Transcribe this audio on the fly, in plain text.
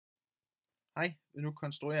Hej, jeg vil nu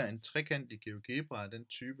konstruere en trekant i GeoGebra af den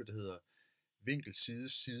type, der hedder vinkel side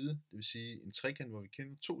side. Det vil sige en trekant, hvor vi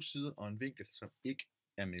kender to sider og en vinkel, som ikke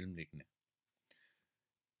er mellemliggende.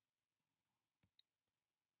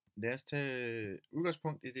 Lad os tage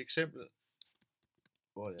udgangspunkt i et eksempel,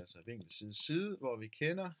 hvor det er altså vinkel side side, hvor vi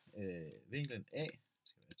kender vinklen A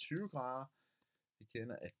skal være 20 grader. Vi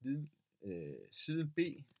kender, at siden B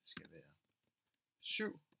skal være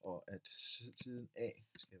 7, og at siden A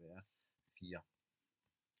skal være 4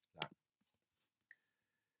 lang.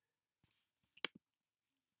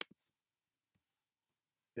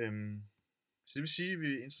 Så det vil sige, at vi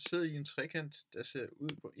er interesseret i en trekant, der ser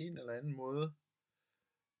ud på en eller anden måde.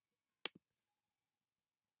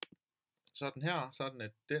 Sådan her, sådan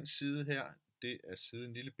at den side her, det er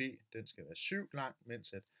siden lille b, den skal være 7 lang,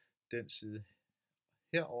 mens at den side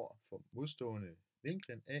herover for modstående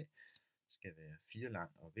vinklen A skal være 4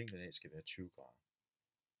 lang, og vinklen A skal være 20 grader.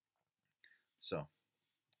 Så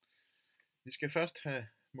vi skal først have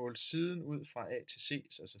målt siden ud fra A til C,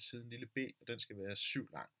 altså siden lille b, og den skal være 7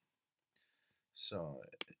 lang. Så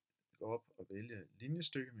gå op og vælge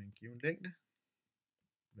linjestykke med en given længde,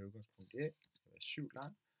 med udgangspunkt i A, skal være 7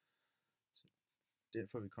 lang. Så den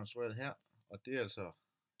får vi konstrueret her, og det er altså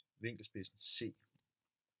vinkelspidsen C.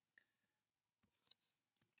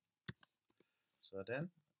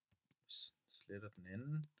 Sådan. Sletter den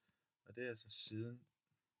anden, og det er altså siden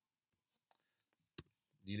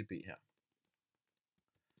lille b her.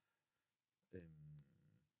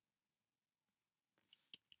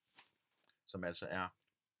 Som altså er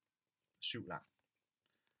 7 lang.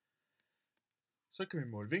 Så kan vi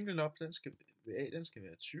måle vinklen op, den skal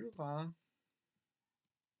være 20 grader.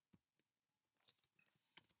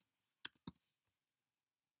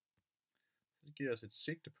 Så det giver os et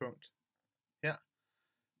sigtepunkt her,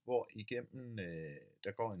 hvor igennem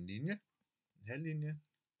der går en linje, en halvlinje,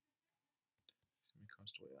 som vi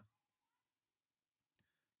konstruerer.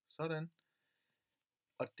 Sådan.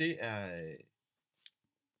 Og det er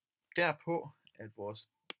derpå, at vores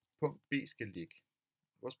punkt B skal ligge.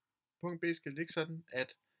 Vores punkt B skal ligge sådan,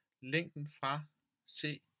 at længden fra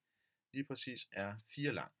C lige præcis er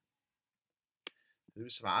 4 lang. Det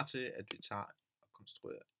vil svare til, at vi tager og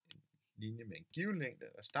konstruerer en linje med en given længde,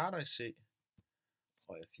 der starter i C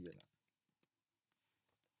og er 4 lang.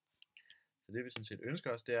 Så det vi sådan set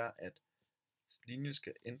ønsker os, det er, at linjen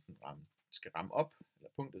skal enten ramme op, eller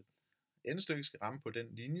punktet endestykket skal ramme på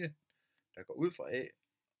den linje, der går ud fra A,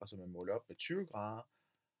 og som er målt op med 20 grader.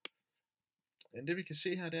 Men det vi kan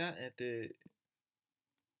se her, det er,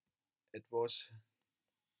 at vores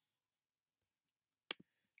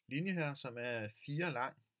linje her, som er 4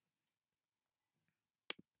 lang,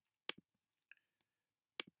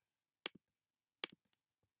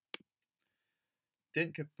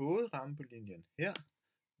 den kan både ramme på linjen her,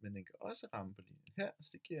 men den kan også ramme på linjen her, så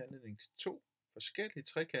det giver anledning til to forskellige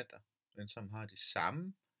trekanter, men som har de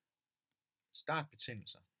samme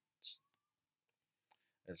startbetingelser.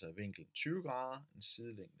 Altså vinklen 20 grader, en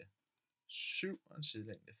sidelængde 7 og en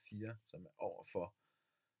sidelængde 4, som er over for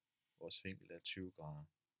vores vinkel, der er 20 grader.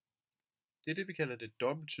 Det er det, vi kalder det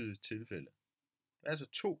dobbelttydige tilfælde. Der er altså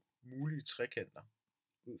to mulige trekanter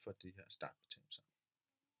ud fra de her startbetingelser.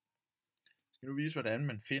 Jeg skal nu vise, hvordan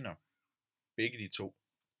man finder begge de to.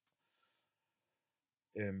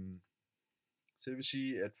 Så det vil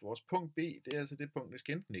sige, at vores punkt B, det er altså det punkt, der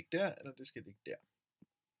skal enten ligge der, eller det skal ligge der.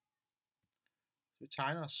 Så vi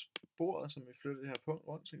tegner sporet, som vi flytter det her punkt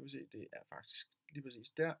rundt, så kan vi se, at det er faktisk lige præcis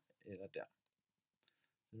der, eller der.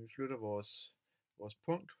 Så vi flytter vores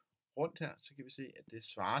punkt rundt her, så kan vi se, at det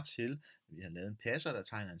svarer til, at vi har lavet en passer, der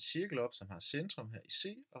tegner en cirkel op, som har centrum her i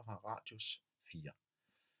C, og har radius 4.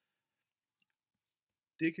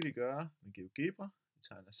 Det kan vi gøre med GeoGebra. Vi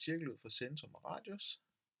tegner cirkel ud fra centrum og radius.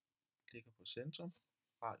 Klikker på centrum.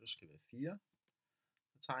 Radius skal være 4.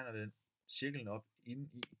 Så tegner den cirklen op inde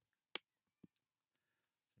i,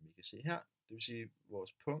 som vi kan se her. Det vil sige, at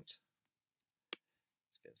vores punkt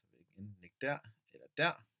skal altså enten ligge der eller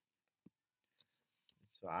der.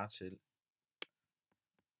 Det svarer til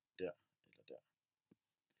der eller der.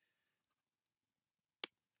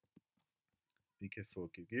 Vi kan få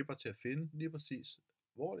GeoGebra til at finde lige præcis,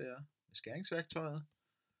 hvor det er med skæringsværktøjet.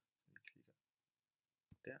 Vi klikker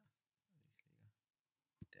der, og vi klikker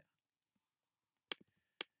der.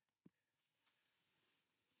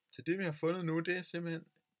 Så det vi har fundet nu, det er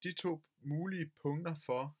simpelthen de to mulige punkter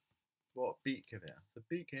for, hvor B kan være. Så B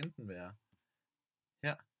kan enten være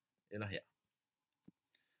her eller her.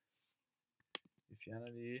 Vi fjerner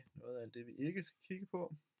lige noget af alt det, vi ikke skal kigge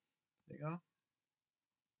på. Længere.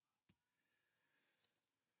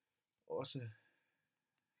 Også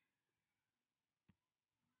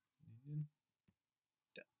linjen.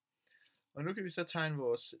 Og nu kan vi så tegne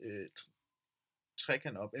vores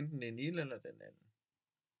trekant op, enten den ene eller den anden.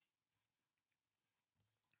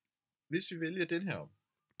 Hvis vi vælger den her om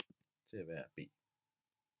til at være B,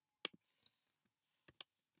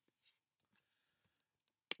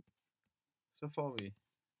 så får vi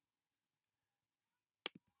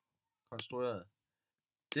konstrueret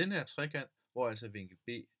den her trekant, hvor altså vinkel B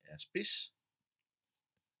er spids.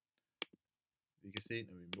 Vi kan se,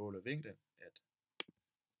 når vi måler vinklen, at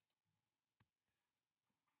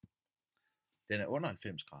den er under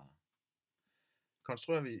 90 grader.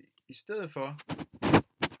 Konstruerer vi i stedet for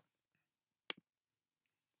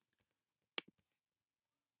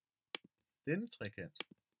denne trekant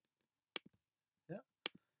her,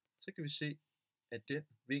 så kan vi se, at den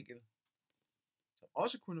vinkel, som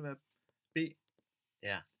også kunne være B,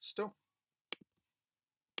 er stum.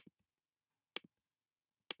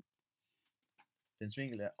 Dens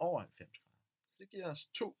vinkel er over 90 grader. Det giver os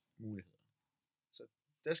to muligheder. Så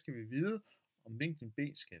der skal vi vide, om vinklen B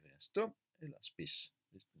skal være stum eller spids.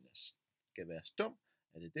 Hvis den skal være stum,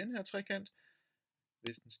 er det den her trekant.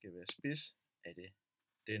 Hvis den skal være spids, er det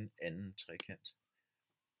den anden trekant,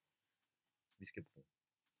 vi skal bruge.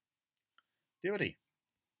 Det var det.